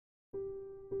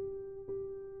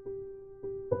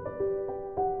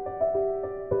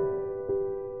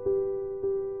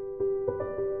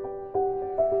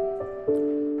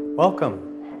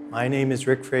Welcome. My name is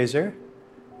Rick Fraser,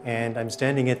 and I'm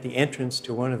standing at the entrance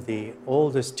to one of the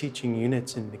oldest teaching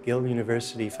units in McGill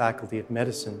University Faculty of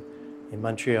Medicine in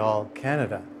Montreal,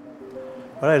 Canada.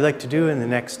 What I'd like to do in the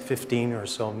next 15 or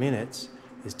so minutes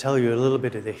is tell you a little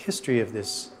bit of the history of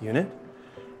this unit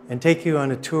and take you on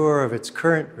a tour of its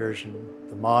current version,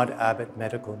 the Maude Abbott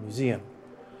Medical Museum,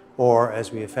 or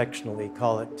as we affectionately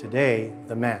call it today,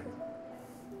 the MAM.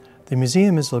 The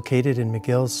museum is located in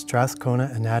McGill's Strathcona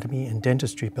Anatomy and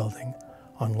Dentistry building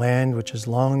on land which has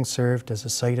long served as a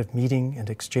site of meeting and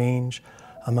exchange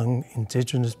among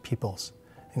Indigenous peoples,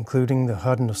 including the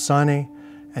Haudenosaunee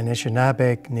and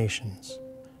Anishinaabe nations.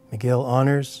 McGill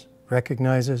honors,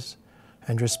 recognizes,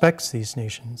 and respects these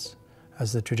nations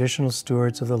as the traditional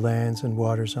stewards of the lands and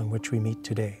waters on which we meet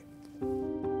today.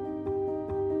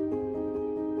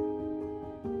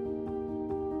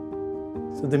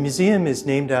 So the museum is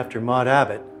named after Maude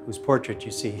Abbott, whose portrait you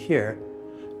see here,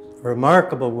 a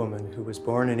remarkable woman who was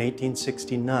born in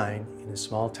 1869 in a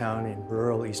small town in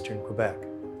rural eastern Quebec.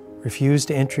 Refused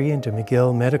entry into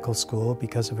McGill Medical School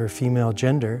because of her female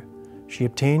gender, she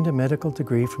obtained a medical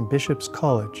degree from Bishop's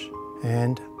College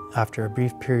and, after a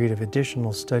brief period of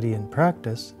additional study and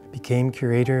practice, became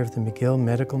curator of the McGill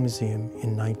Medical Museum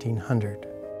in 1900.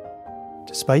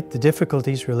 Despite the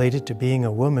difficulties related to being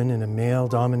a woman in a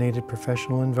male-dominated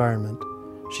professional environment,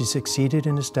 she succeeded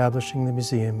in establishing the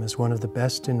museum as one of the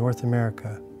best in North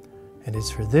America, and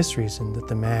it's for this reason that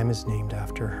the MAM is named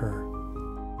after her.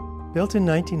 Built in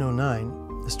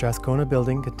 1909, the Strathcona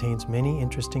building contains many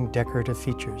interesting decorative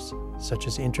features, such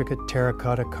as intricate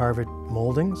terracotta carved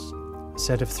moldings, a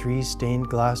set of 3 stained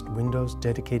glass windows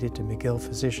dedicated to McGill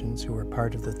physicians who were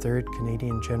part of the 3rd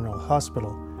Canadian General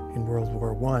Hospital in World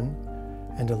War I,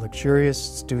 and a luxurious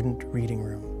student reading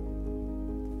room.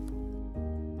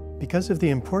 Because of the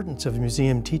importance of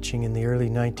museum teaching in the early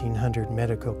 1900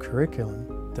 medical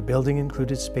curriculum, the building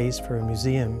included space for a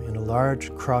museum in a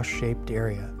large cross-shaped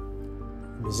area.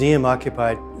 The museum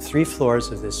occupied 3 floors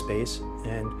of this space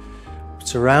and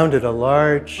surrounded a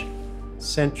large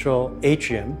central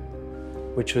atrium,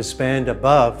 which was spanned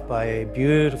above by a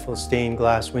beautiful stained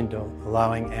glass window,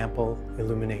 allowing ample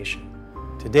illumination.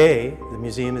 Today, the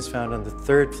museum is found on the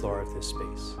 3rd floor of this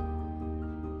space.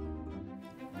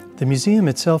 The museum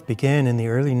itself began in the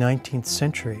early 19th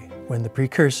century, when the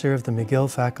precursor of the McGill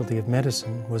Faculty of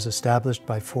Medicine was established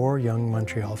by 4 young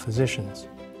Montreal physicians.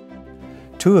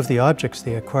 2 of the objects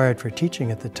they acquired for teaching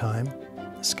at the time,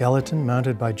 a skeleton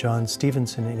mounted by John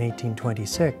Stevenson in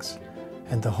 1826,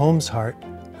 and the Holmes heart,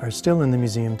 are still in the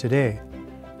museum today.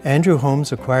 Andrew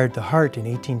Holmes acquired the heart in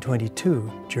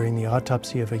 1822 during the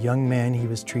autopsy of a young man he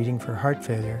was treating for heart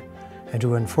failure and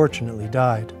who unfortunately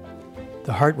died.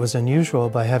 The heart was unusual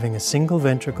by having a single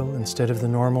ventricle instead of the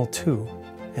normal 2,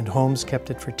 and Holmes kept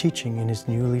it for teaching in his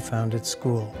newly founded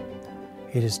school.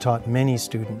 It has taught many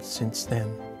students since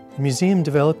then. The museum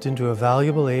developed into a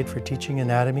valuable aid for teaching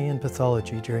anatomy and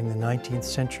pathology during the 19th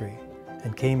century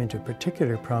and came into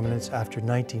particular prominence after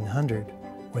 1900,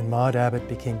 when Maude Abbott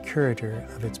became curator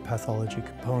of its pathology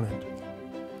component.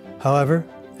 However,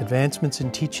 advancements in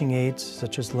teaching aids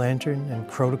such as lantern and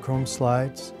Kodachrome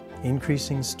slides,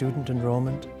 increasing student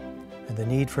enrollment, and the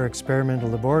need for experimental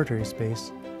laboratory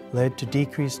space led to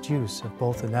decreased use of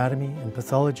both anatomy and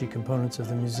pathology components of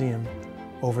the museum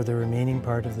over the remaining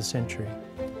part of the century,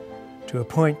 to a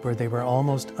point where they were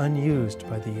almost unused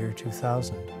by the year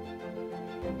 2000.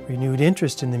 Renewed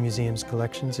interest in the museum's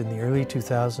collections in the early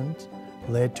 2000s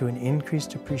led to an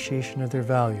increased appreciation of their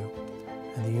value,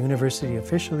 and the university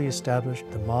officially established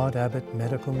the Maude Abbott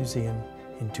Medical Museum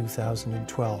in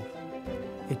 2012.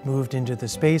 It moved into the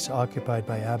space occupied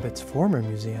by Abbott's former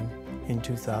museum in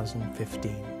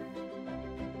 2015.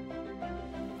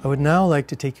 I would now like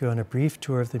to take you on a brief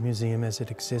tour of the museum as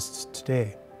it exists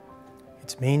today.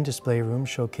 Its main display room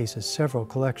showcases several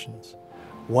collections.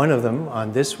 One of them,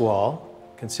 on this wall,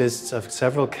 consists of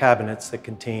several cabinets that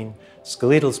contain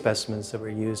skeletal specimens that were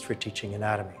used for teaching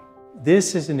anatomy.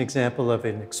 This is an example of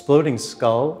an exploding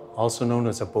skull, also known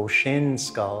as a bouton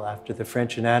skull, after the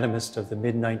French anatomist of the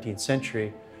mid-19th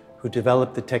century who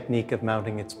developed the technique of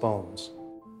mounting its bones.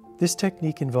 This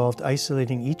technique involved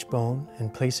isolating each bone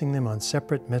and placing them on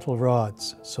separate metal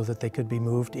rods so that they could be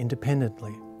moved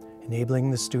independently,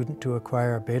 enabling the student to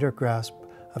acquire a better grasp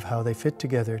of how they fit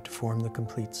together to form the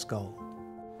complete skull.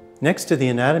 Next to the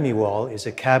anatomy wall is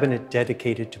a cabinet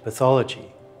dedicated to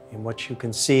pathology, in which you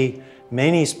can see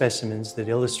many specimens that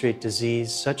illustrate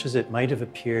disease such as it might have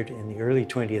appeared in the early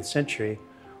 20th century,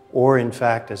 or in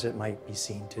fact as it might be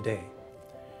seen today.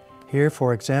 Here,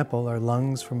 for example, are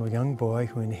lungs from a young boy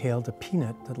who inhaled a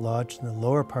peanut that lodged in the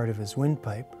lower part of his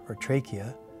windpipe, or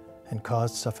trachea, and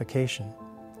caused suffocation.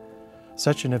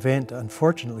 Such an event,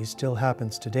 unfortunately, still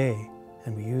happens today,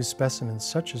 and we use specimens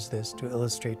such as this to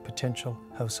illustrate potential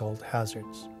household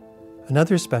hazards.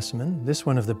 Another specimen, this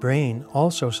one of the brain,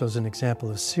 also shows an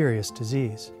example of serious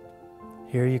disease.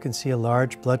 Here you can see a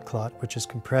large blood clot which has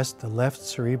compressed the left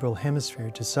cerebral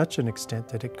hemisphere to such an extent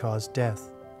that it caused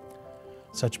death.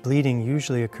 Such bleeding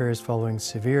usually occurs following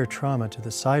severe trauma to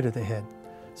the side of the head,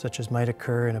 such as might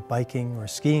occur in a biking or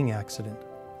skiing accident.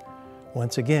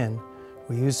 Once again,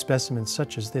 we use specimens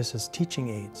such as this as teaching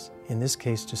aids, in this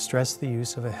case to stress the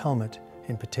use of a helmet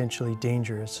in potentially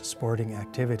dangerous sporting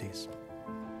activities.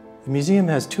 The museum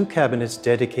has two cabinets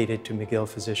dedicated to McGill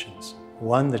physicians,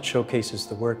 one that showcases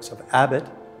the works of Abbott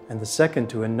and the second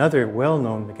to another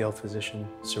well-known McGill physician,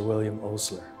 Sir William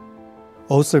Osler.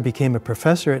 Osler became a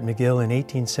professor at McGill in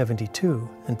 1872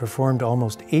 and performed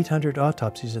almost 800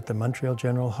 autopsies at the Montreal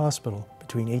General Hospital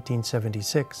between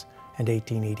 1876 and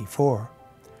 1884.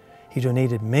 He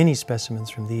donated many specimens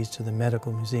from these to the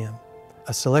Medical Museum.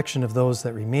 A selection of those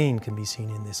that remain can be seen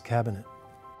in this cabinet.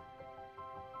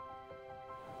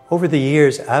 Over the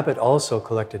years, Abbott also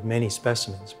collected many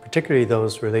specimens, particularly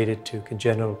those related to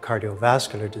congenital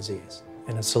cardiovascular disease,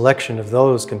 and a selection of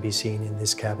those can be seen in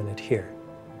this cabinet here.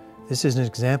 This is an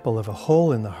example of a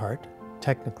hole in the heart,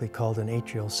 technically called an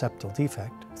atrial septal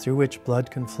defect, through which blood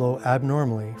can flow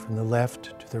abnormally from the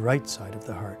left to the right side of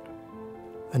the heart.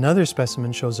 Another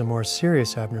specimen shows a more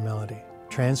serious abnormality,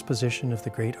 transposition of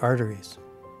the great arteries,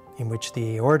 in which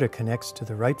the aorta connects to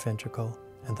the right ventricle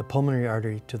and the pulmonary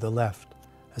artery to the left,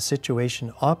 a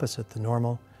situation opposite the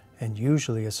normal and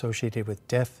usually associated with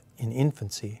death in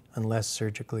infancy unless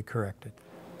surgically corrected.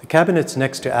 The cabinets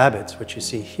next to Abbott's, which you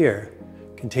see here,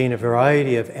 contain a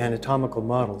variety of anatomical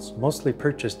models, mostly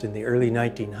purchased in the early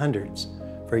 1900s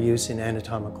for use in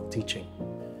anatomical teaching.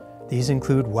 These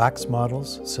include wax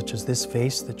models, such as this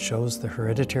face that shows the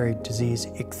hereditary disease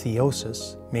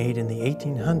ichthyosis, made in the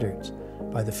 1800s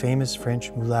by the famous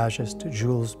French moulagist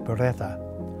Jules Boretta,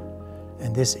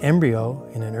 and this embryo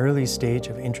in an early stage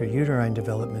of intrauterine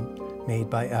development made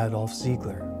by Adolf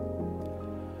Ziegler.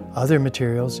 Other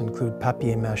materials include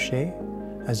papier-mâché,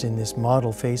 as in this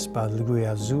model face by Louis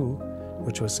Azou,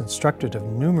 which was constructed of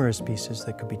numerous pieces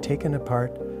that could be taken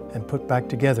apart and put back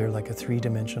together like a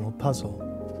three-dimensional puzzle.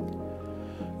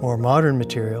 More modern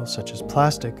materials, such as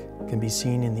plastic, can be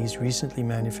seen in these recently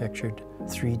manufactured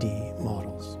 3D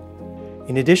models.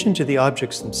 In addition to the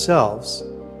objects themselves,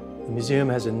 the museum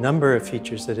has a number of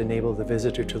features that enable the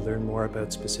visitor to learn more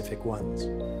about specific ones.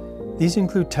 These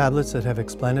include tablets that have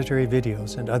explanatory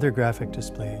videos and other graphic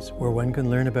displays where one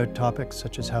can learn about topics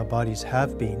such as how bodies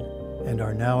have been and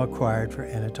are now acquired for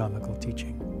anatomical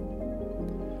teaching.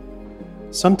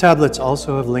 Some tablets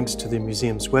also have links to the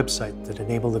museum's website that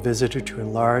enable the visitor to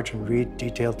enlarge and read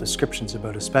detailed descriptions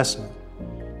about a specimen.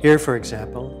 Here, for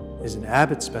example, is an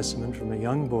Abbott specimen from a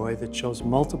young boy that shows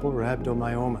multiple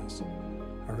rhabdomyomas,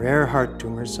 a rare heart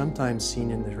tumor sometimes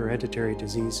seen in the hereditary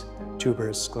disease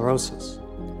tuberous sclerosis.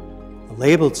 A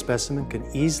labeled specimen can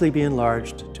easily be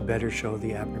enlarged to better show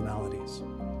the abnormalities.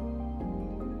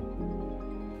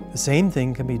 The same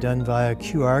thing can be done via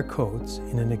QR codes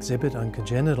in an exhibit on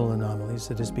congenital anomalies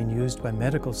that has been used by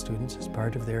medical students as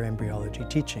part of their embryology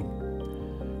teaching.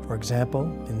 For example,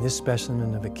 in this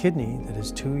specimen of a kidney that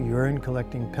has two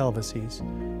urine-collecting pelvises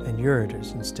and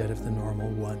ureters instead of the normal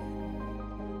one.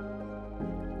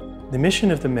 The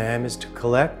mission of the MAM is to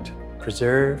collect,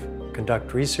 preserve,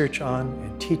 conduct research on,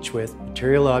 and teach with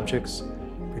material objects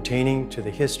pertaining to the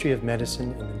history of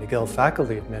medicine in the McGill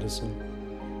Faculty of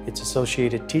Medicine, its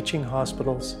associated teaching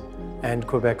hospitals, and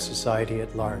Quebec society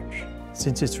at large.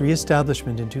 Since its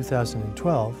re-establishment in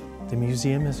 2012, the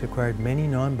museum has acquired many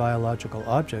non-biological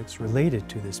objects related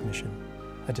to this mission.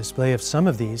 A display of some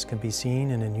of these can be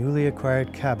seen in a newly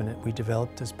acquired cabinet we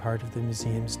developed as part of the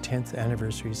museum's 10th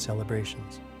anniversary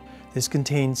celebrations. This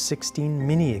contains 16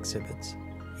 mini-exhibits,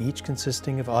 each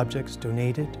consisting of objects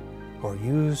donated or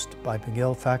used by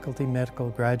McGill faculty medical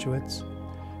graduates,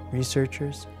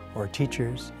 researchers, or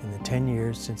teachers in the 10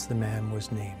 years since the MAM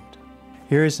was named.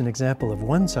 Here is an example of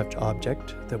one such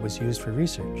object that was used for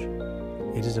research.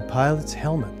 It is a pilot's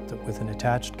helmet with an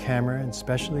attached camera and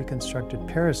specially constructed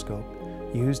periscope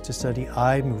used to study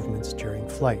eye movements during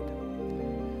flight.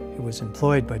 It was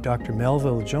employed by Dr.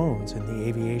 Melville Jones in the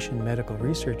Aviation Medical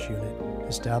Research Unit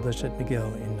established at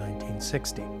McGill in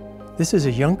 1960. This is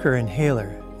a Juncker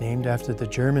inhaler named after the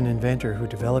German inventor who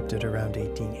developed it around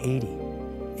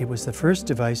 1880. It was the first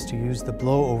device to use the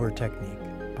blow-over technique,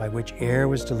 by which air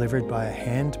was delivered by a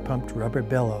hand-pumped rubber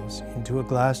bellows into a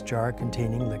glass jar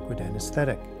containing liquid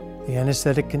anesthetic. The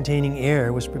anesthetic containing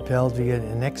air was propelled via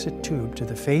an exit tube to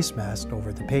the face mask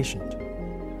over the patient.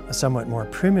 A somewhat more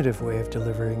primitive way of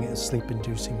delivering a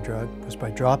sleep-inducing drug was by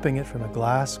dropping it from a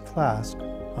glass flask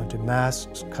onto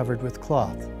masks covered with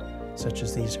cloth, such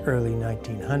as these early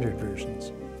 1900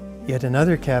 versions. Yet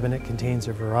another cabinet contains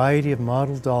a variety of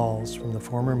model dolls from the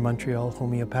former Montreal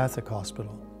Homeopathic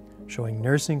Hospital, showing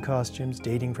nursing costumes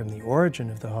dating from the origin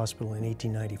of the hospital in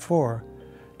 1894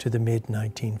 to the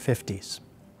mid-1950s.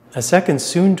 A second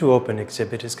soon-to-open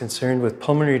exhibit is concerned with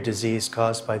pulmonary disease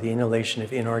caused by the inhalation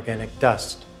of inorganic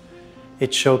dust.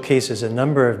 It showcases a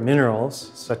number of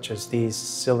minerals, such as these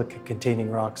silica-containing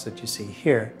rocks that you see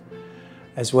here,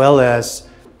 as well as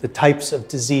the types of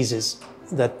diseases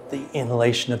that the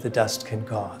inhalation of the dust can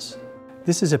cause.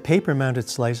 This is a paper-mounted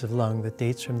slice of lung that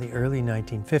dates from the early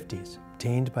 1950s,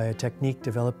 obtained by a technique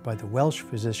developed by the Welsh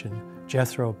physician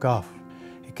Jethro Gough.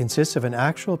 It consists of an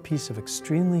actual piece of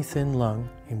extremely thin lung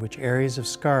in which areas of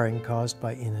scarring caused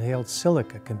by inhaled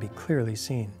silica can be clearly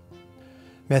seen.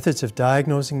 Methods of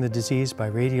diagnosing the disease by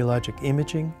radiologic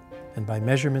imaging and by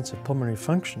measurements of pulmonary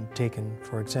function taken,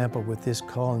 for example, with this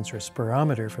Collins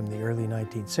respirometer from the early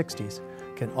 1960s,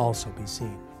 can also be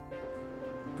seen.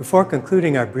 Before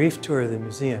concluding our brief tour of the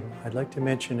museum, I'd like to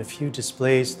mention a few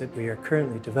displays that we are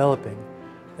currently developing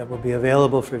that will be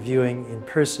available for viewing in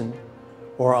person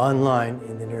or online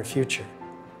in the near future.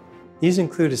 These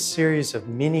include a series of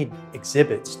mini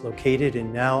exhibits located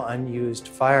in now unused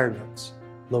fire nooks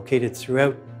located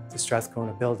throughout the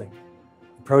Strathcona building.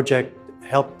 The project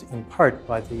helped in part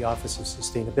by the Office of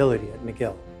Sustainability at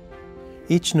McGill.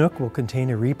 Each nook will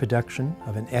contain a reproduction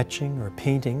of an etching or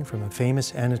painting from a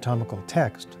famous anatomical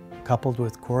text, coupled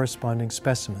with corresponding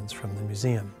specimens from the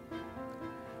museum.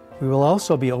 We will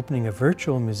also be opening a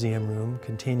virtual museum room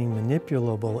containing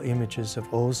manipulable images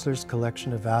of Osler's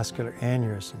collection of vascular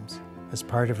aneurysms as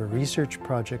part of a research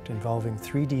project involving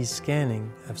 3D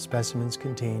scanning of specimens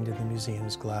contained in the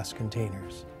museum's glass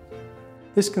containers.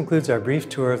 This concludes our brief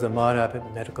tour of the Maude Abbott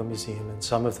Medical Museum and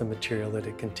some of the material that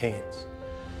it contains.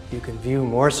 You can view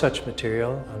more such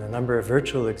material on a number of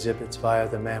virtual exhibits via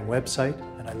the MAM website,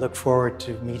 and I look forward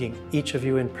to meeting each of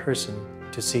you in person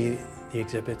to see the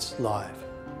exhibits live.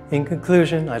 In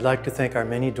conclusion, I'd like to thank our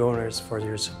many donors for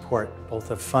your support,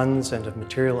 both of funds and of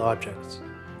material objects.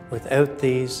 Without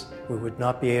these, we would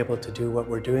not be able to do what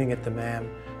we're doing at the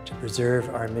MAM to preserve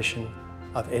our mission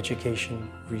of education,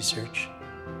 research,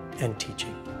 and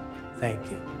teaching.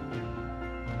 Thank you.